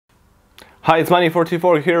Hi, it's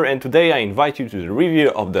Money44 here, and today I invite you to the review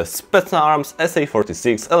of the Specna Arms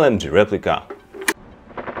SA-46 LMG replica.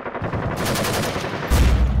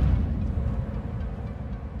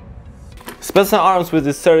 Specna Arms, with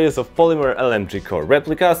this series of polymer LMG core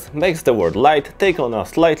replicas, makes the word light take on a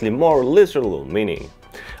slightly more literal meaning,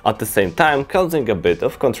 at the same time causing a bit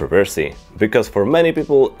of controversy, because for many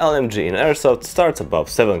people LMG in Airsoft starts above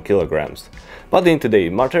 7 kg. But in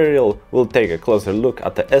today's material we'll take a closer look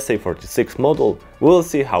at the SA-46 model, we'll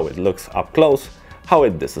see how it looks up close, how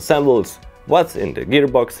it disassembles, what's in the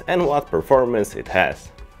gearbox and what performance it has.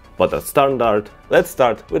 But as standard, let's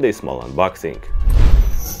start with a small unboxing.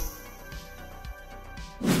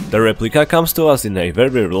 The replica comes to us in a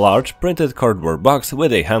very large printed cardboard box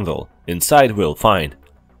with a handle. Inside we'll find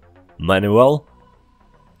manual,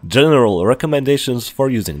 general recommendations for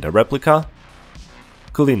using the replica,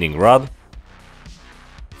 cleaning rod,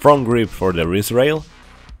 front grip for the wrist rail,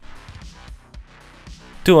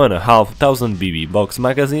 2,500 BB box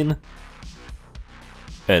magazine,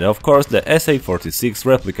 and of course the SA-46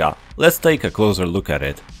 replica. Let's take a closer look at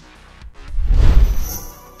it.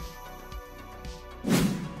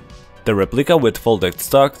 The replica with folded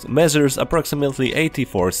stock measures approximately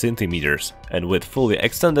 84 cm, and with fully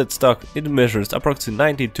extended stock it measures approximately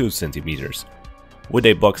 92 cm. With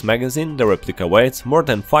a box magazine, the replica weighs more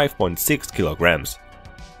than 5.6 kg.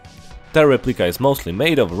 The replica is mostly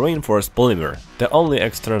made of reinforced polymer. The only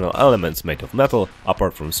external elements made of metal,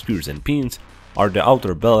 apart from screws and pins, are the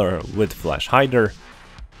outer barrel with flash hider,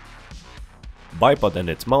 bipod and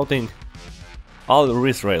its mounting, all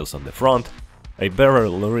wrist rails on the front, a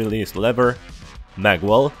barrel release lever, mag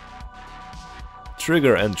well,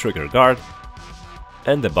 trigger and trigger guard,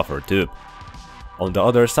 and the buffer tube. On the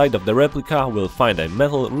other side of the replica we'll find a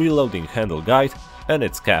metal reloading handle guide and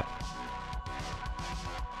its cap.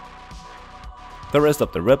 The rest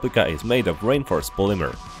of the replica is made of reinforced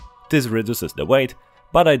polymer. This reduces the weight,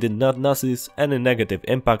 but I did not notice any negative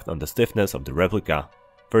impact on the stiffness of the replica.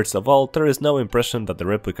 First of all, there is no impression that the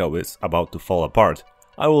replica is about to fall apart.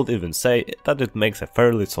 I would even say that it makes a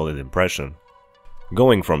fairly solid impression.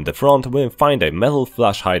 Going from the front, we'll find a metal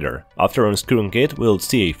flash hider. After unscrewing it, we'll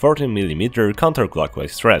see a 14mm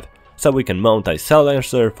counterclockwise thread, so we can mount a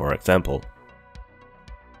silencer, for example.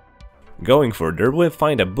 Going further, we'll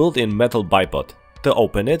find a built-in metal bipod. To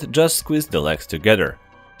open it, just squeeze the legs together.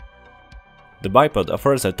 The bipod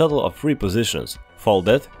offers a total of 3 positions: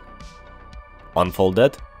 folded,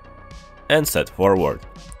 unfolded, and set forward.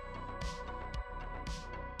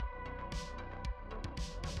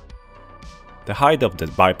 The height of the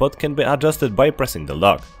bipod can be adjusted by pressing the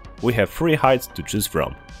lock. We have 3 heights to choose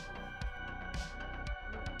from.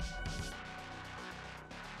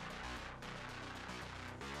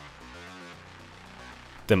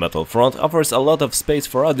 The metal front offers a lot of space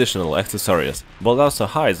for additional accessories, but also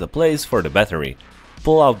hides a place for the battery.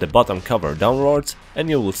 Pull out the bottom cover downwards and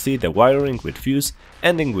you will see the wiring with fuse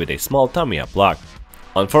ending with a small Tamiya plug.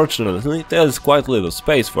 Unfortunately, there is quite little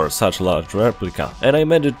space for such large replica, and I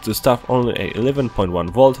managed to stuff only a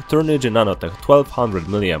 11.1V Turnigy Nanotech 1200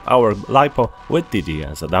 mAh LiPo with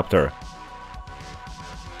TDS adapter.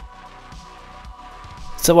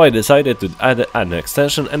 So I decided to add an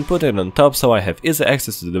extension and put it on top so I have easy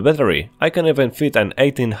access to the battery. I can even fit an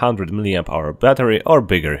 1800 mAh battery or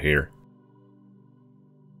bigger here.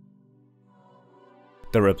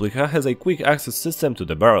 The replica has a quick access system to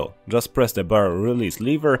the barrel. Just press the barrel release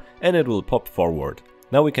lever and it will pop forward.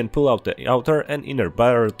 Now we can pull out the outer and inner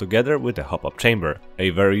barrel together with a hop-up chamber, a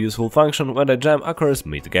very useful function when a jam occurs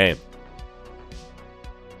mid-game.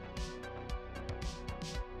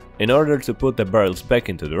 In order to put the barrels back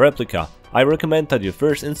into the replica, I recommend that you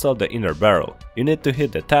first install the inner barrel. You need to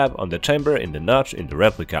hit the tab on the chamber in the notch in the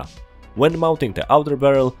replica. When mounting the outer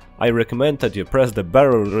barrel, I recommend that you press the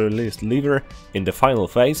barrel release lever in the final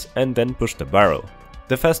phase and then push the barrel.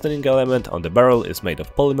 The fastening element on the barrel is made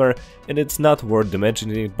of polymer and it's not worth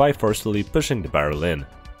damaging it by forcefully pushing the barrel in.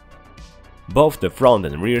 Both the front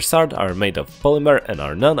and rear side are made of polymer and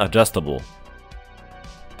are non-adjustable.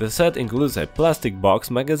 The set includes a plastic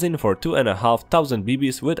box magazine for 2,500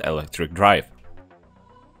 BBs with electric drive.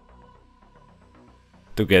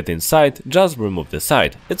 To get inside, just remove the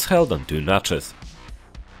side, it's held on 2 notches.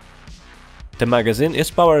 The magazine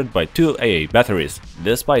is powered by 2 AA batteries.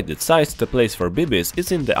 Despite its size, the place for BBs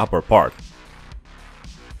is in the upper part.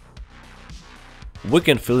 We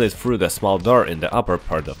can fill it through the small door in the upper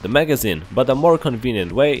part of the magazine, but a more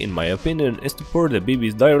convenient way in my opinion is to pour the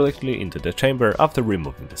BBs directly into the chamber after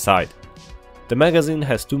removing the side. The magazine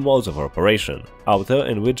has 2 modes of operation: auto,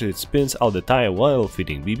 in which it spins all the time while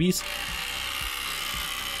feeding BBs,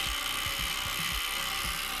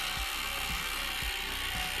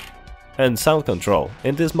 and sound control.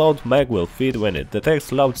 In this mode, mag will feed when it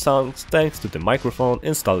detects loud sounds thanks to the microphone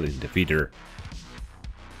installed in the feeder.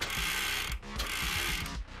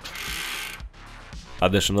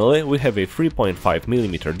 Additionally, we have a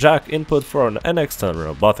 3.5mm jack input for an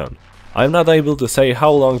external button. I'm not able to say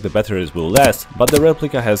how long the batteries will last, but the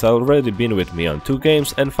replica has already been with me on 2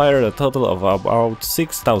 games and fired a total of about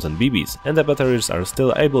 6000 BBs, and the batteries are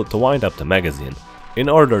still able to wind up the magazine. In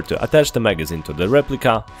order to attach the magazine to the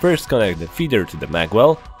replica, first connect the feeder to the mag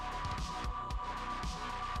well,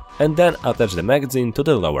 and then attach the magazine to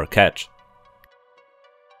the lower catch.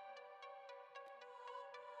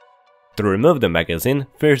 To remove the magazine,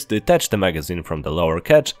 first detach the magazine from the lower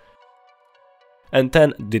catch, and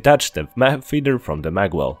then detach the feeder from the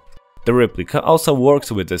mag well. The replica also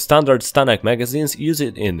works with the standard Stanek magazines used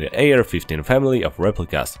in the AR-15 family of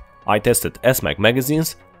replicas. I tested S-Mag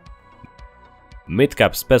magazines,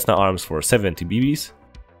 mid-cap Specna arms for 70 BBs,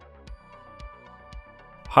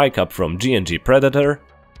 high-cap from G&G Predator,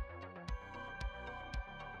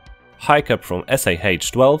 high-cap from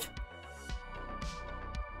SA-46,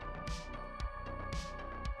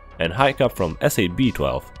 and high-cap from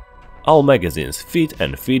SA-B12. All magazines feed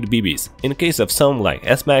and feed BBs. In case of some like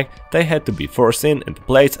S-Mag, they had to be forced into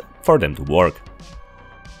place for them to work.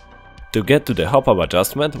 To get to the hop-up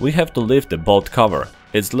adjustment, we have to lift the bolt cover.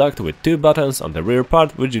 It's locked with 2 buttons on the rear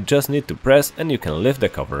part which you just need to press and you can lift the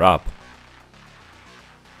cover up.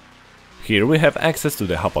 Here we have access to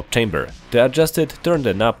the hop-up chamber. To adjust it, turn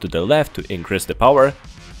the knob to the left to increase the power,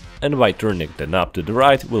 and by turning the knob to the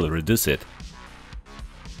right will reduce it.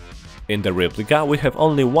 In the replica we have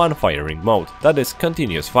only one firing mode, that is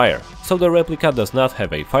continuous fire, so the replica does not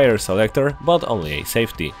have a fire selector but only a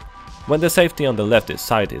safety. When the safety on the left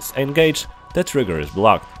side is engaged, the trigger is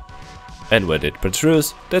blocked, and when it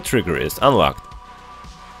protrudes, the trigger is unlocked.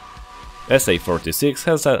 SA-46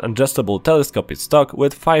 has an adjustable telescopic stock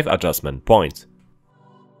with 5 adjustment points.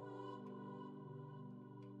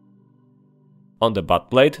 On the butt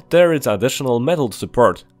plate there is additional metal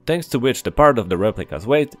support, thanks to which the part of the replica's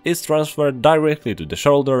weight is transferred directly to the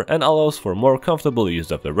shoulder and allows for more comfortable use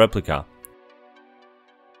of the replica.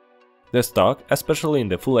 The stock, especially in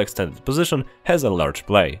the full extended position, has a large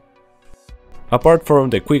play. Apart from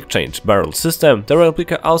the quick change barrel system, the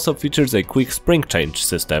replica also features a quick spring change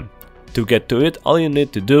system. To get to it, all you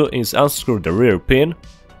need to do is unscrew the rear pin,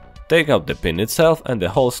 take out the pin itself, and the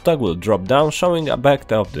whole stock will drop down, showing a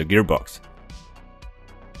back of the gearbox.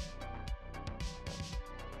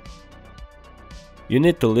 You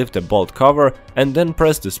need to lift the bolt cover and then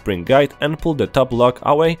press the spring guide and pull the top lock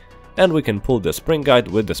away, and we can pull the spring guide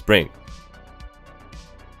with the spring.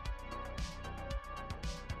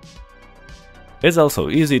 It's also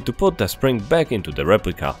easy to put the spring back into the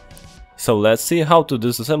replica. So let's see how to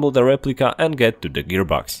disassemble the replica and get to the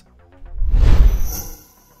gearbox.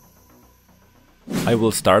 I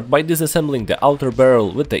will start by disassembling the outer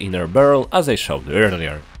barrel with the inner barrel as I showed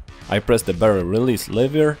earlier. I press the barrel release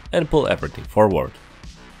lever and pull everything forward.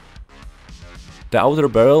 The outer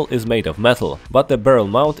barrel is made of metal, but the barrel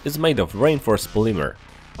mount is made of reinforced polymer.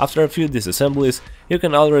 After a few disassemblies, you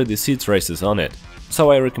can already see traces on it,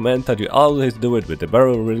 so I recommend that you always do it with the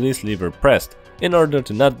barrel release lever pressed, in order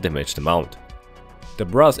to not damage the mount. The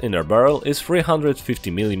brass inner barrel is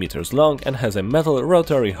 350mm long and has a metal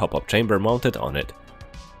rotary hop-up chamber mounted on it.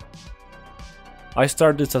 I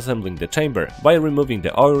start disassembling the chamber by removing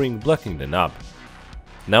the O-ring blocking the knob.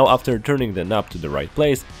 Now after turning the knob to the right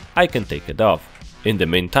place, I can take it off. In the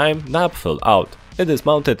meantime, knob fell out. It is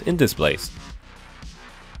mounted in this place.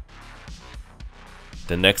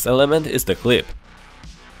 The next element is the clip.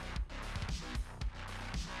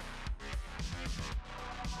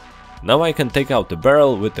 Now I can take out the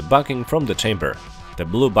barrel with the backing from the chamber. The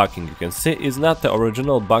blue backing you can see is not the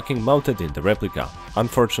original backing mounted in the replica.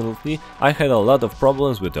 Unfortunately, I had a lot of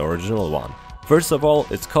problems with the original one. First of all,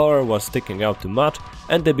 its color was sticking out too much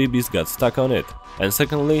and the BBs got stuck on it. And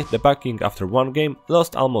secondly, the backing after one game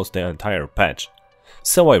lost almost the entire patch.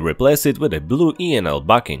 So I replaced it with a blue ENL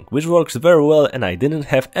backing, which works very well and I didn't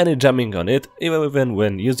have any jamming on it even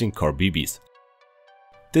when using core BBs.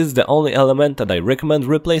 This is the only element that I recommend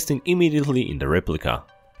replacing immediately in the replica.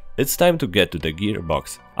 It's time to get to the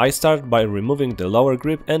gearbox. I start by removing the lower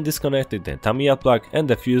grip and disconnecting the Tamiya plug and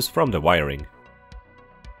the fuse from the wiring.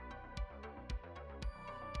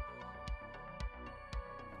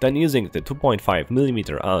 Then using the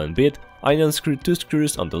 2.5mm Allen bit, I unscrew 2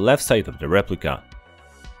 screws on the left side of the replica,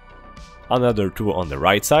 another 2 on the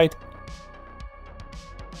right side,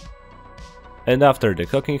 and after the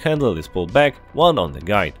cocking handle is pulled back, 1 on the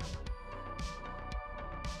guide.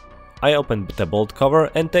 I open the bolt cover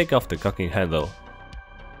and take off the cocking handle.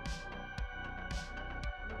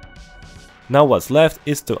 Now what's left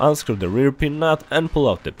is to unscrew the rear pin nut and pull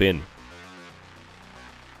out the pin.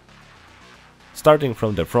 Starting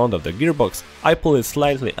from the front of the gearbox, I pull it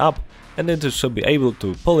slightly up and it should be able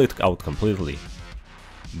to pull it out completely.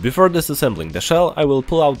 Before disassembling the shell, I will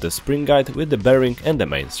pull out the spring guide with the bearing and the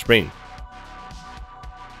main spring.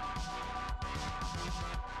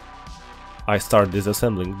 I start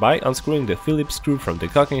disassembling by unscrewing the Phillips screw from the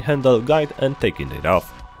cocking handle guide and taking it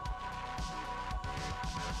off.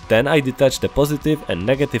 Then I detach the positive and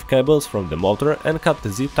negative cables from the motor and cut the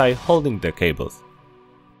zip tie holding the cables.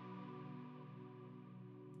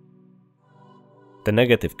 The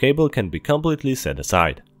negative cable can be completely set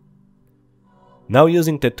aside. Now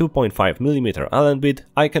using the 2.5mm Allen bit,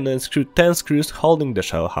 I can unscrew 10 screws holding the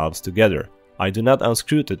shell halves together. I do not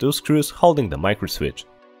unscrew the 2 screws holding the micro switch.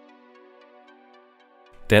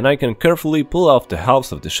 Then I can carefully pull off the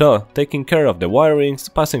halves of the shell, taking care of the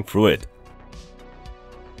wirings passing through it.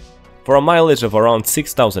 For a mileage of around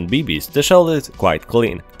 6000 bbs, the shell is quite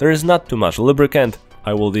clean. There is not too much lubricant.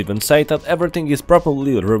 I would even say that everything is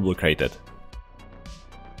properly lubricated.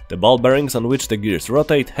 The ball bearings on which the gears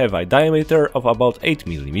rotate have a diameter of about 8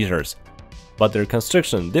 mm, but their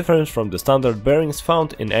construction differs from the standard bearings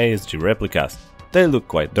found in ASG replicas. They look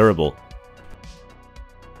quite durable.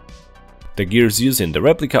 The gears used in the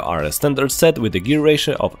replica are a standard set with a gear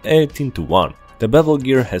ratio of 18:1. The bevel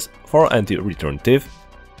gear has 4 anti-return teeth,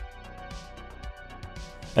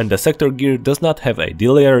 and the sector gear does not have a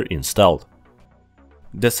delayer installed.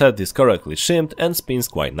 The set is correctly shimmed and spins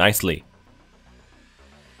quite nicely.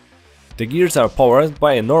 The gears are powered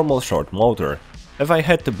by a normal short motor. If I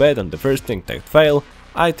had to bet on the first thing that fail,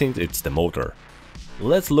 I think it's the motor.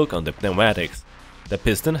 Let's look on the pneumatics. The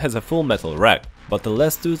piston has a full metal rack, but the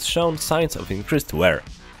last two shown signs of increased wear.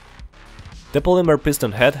 The polymer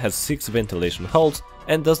piston head has 6 ventilation holes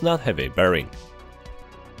and does not have a bearing.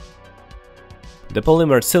 The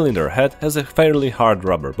polymer cylinder head has a fairly hard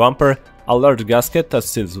rubber bumper, a large gasket that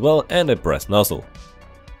seals well and a press nozzle.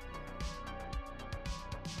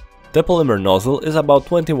 The polymer nozzle is about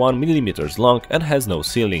 21 mm long and has no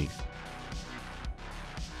sealing.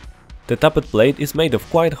 The tappet plate is made of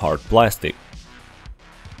quite hard plastic.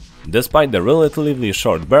 Despite the relatively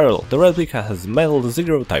short barrel, the replica has metal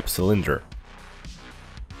zero type cylinder.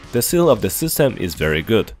 The seal of the system is very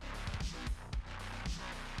good.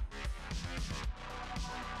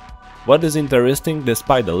 What is interesting,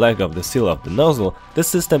 despite the lack of the seal of the nozzle, the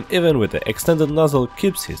system even with the extended nozzle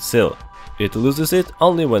keeps its seal. It loses it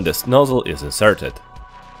only when the nozzle is inserted.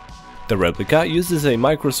 The replica uses a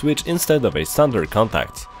micro switch instead of a standard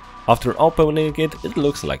contacts. After opening it, it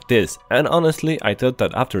looks like this, and honestly I thought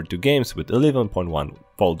that after 2 games with 11.1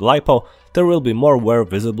 volt LiPo there will be more wear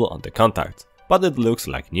visible on the contacts, but it looks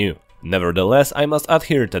like new. Nevertheless, I must add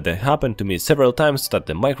here that it happened to me several times that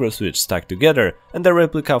the micro switch stuck together and the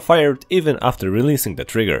replica fired even after releasing the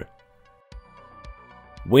trigger.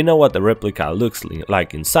 We know what the replica looks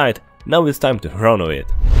like inside, now it's time to chrono it.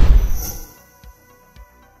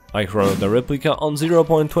 I chrono the replica on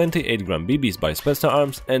 0.28 gram bbs by Specna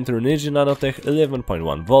arms and through Ninja Nanotech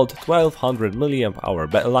 11.1 volt 1200 mAh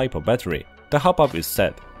LiPo battery. The hop-up is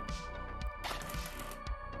set.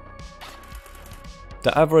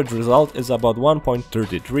 The average result is about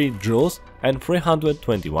 1.33 joules and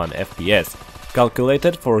 321 fps,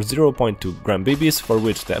 calculated for 0.2 gram bbs, for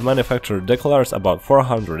which the manufacturer declares about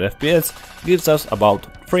 400 fps, gives us about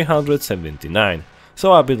 379,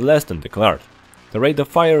 so a bit less than declared. The rate of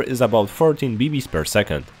fire is about 14 bbs per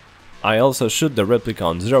second. I also shoot the replica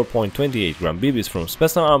on 0.28 gram bbs from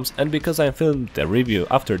Specna arms, and because I filmed the review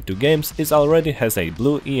after 2 games, it already has a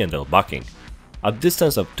blue E&L backing. At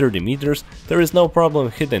distance of 30 meters, there is no problem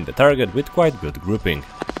hitting the target with quite good grouping.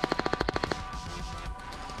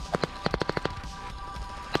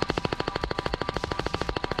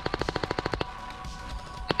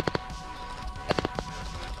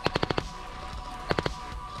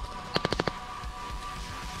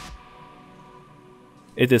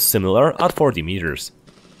 It is similar at 40 meters.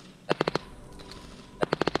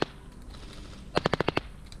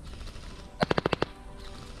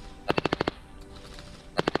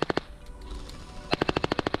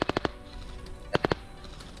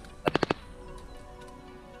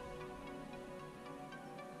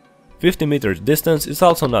 "50 meters distance is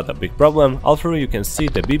also not a big problem, although you can see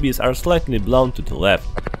the BBs are slightly blown to the left.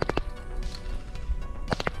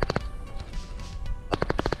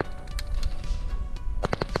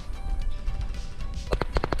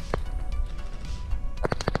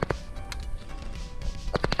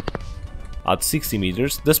 At 60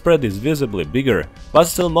 meters the spread is visibly bigger, but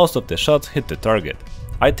still most of the shots hit the target.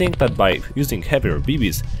 I think that by using heavier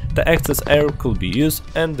BBs, the excess air could be used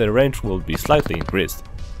and the range will be slightly increased.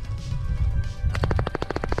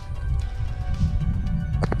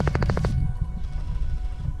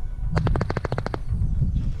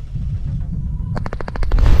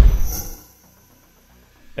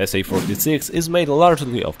 SA-46 is made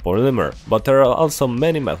largely of polymer, but there are also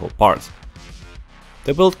many metal parts.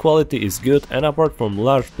 The build quality is good, and apart from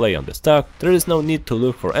large play on the stock, there is no need to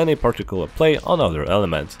look for any particular play on other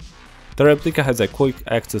elements. The replica has a quick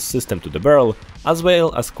access system to the barrel, as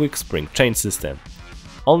well as quick spring change system.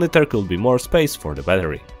 Only there could be more space for the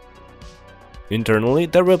battery. Internally,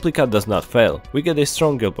 the replica does not fail. We get a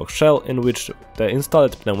strong gearbox shell in which the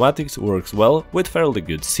installed pneumatics works well with fairly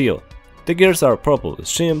good seal. The gears are properly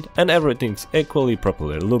shimmed and everything's equally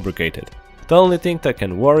properly lubricated. The only thing that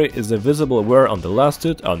can worry is the visible wear on the last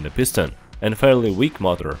tooth on the piston and fairly weak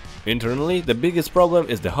motor. Internally, the biggest problem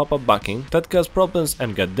is the hop-up backing that caused problems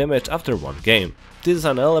and got damaged after one game. This is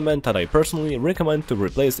an element that I personally recommend to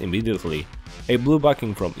replace immediately. A blue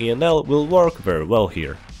backing from E&L will work very well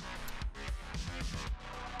here.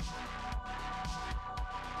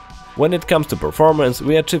 When it comes to performance,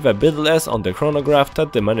 we achieve a bit less on the chronograph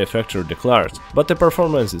that the manufacturer declares, but the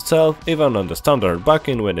performance itself, even on the standard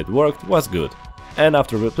backing when it worked, was good. And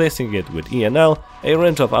after replacing it with E&L, a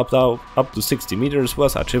range of up to 60 meters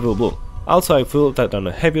was achievable. Also, I feel that on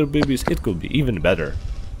heavier BBs it could be even better.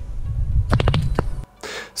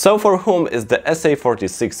 So for whom is the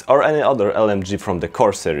SA-46 or any other LMG from the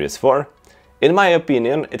core series for? In my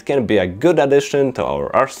opinion, it can be a good addition to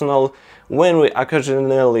our arsenal when we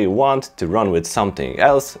occasionally want to run with something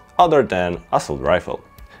else other than assault rifle.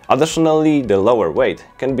 Additionally, the lower weight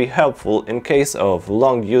can be helpful in case of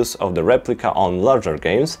long use of the replica on larger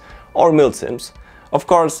games or milsims, of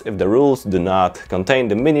course if the rules do not contain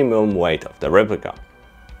the minimum weight of the replica.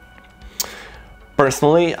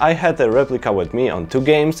 Personally, I had a replica with me on 2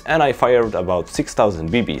 games and I fired about 6000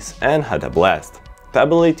 BBs and had a blast. The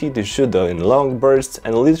ability to shoot in long bursts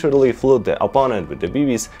and literally flood the opponent with the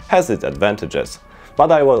BBs has its advantages,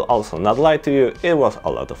 but I will also not lie to you, it was a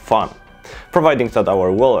lot of fun, providing that our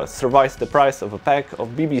wallet survives the price of a pack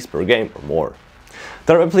of BBs per game or more.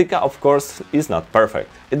 The replica, of course, is not perfect.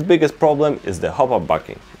 Its biggest problem is the hop-up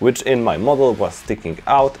backing, which in my model was sticking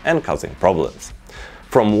out and causing problems.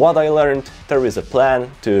 From what I learned, there is a plan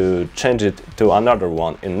to change it to another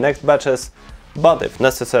one in next batches, but if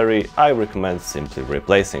necessary, I recommend simply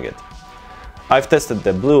replacing it. I've tested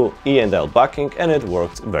the blue E&L backing and it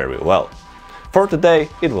works very well. For today,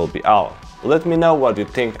 it will be all. Let me know what you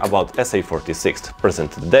think about SA-46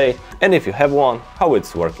 present today and if you have one, how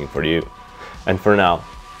it's working for you. And for now,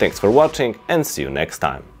 thanks for watching and see you next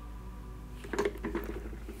time.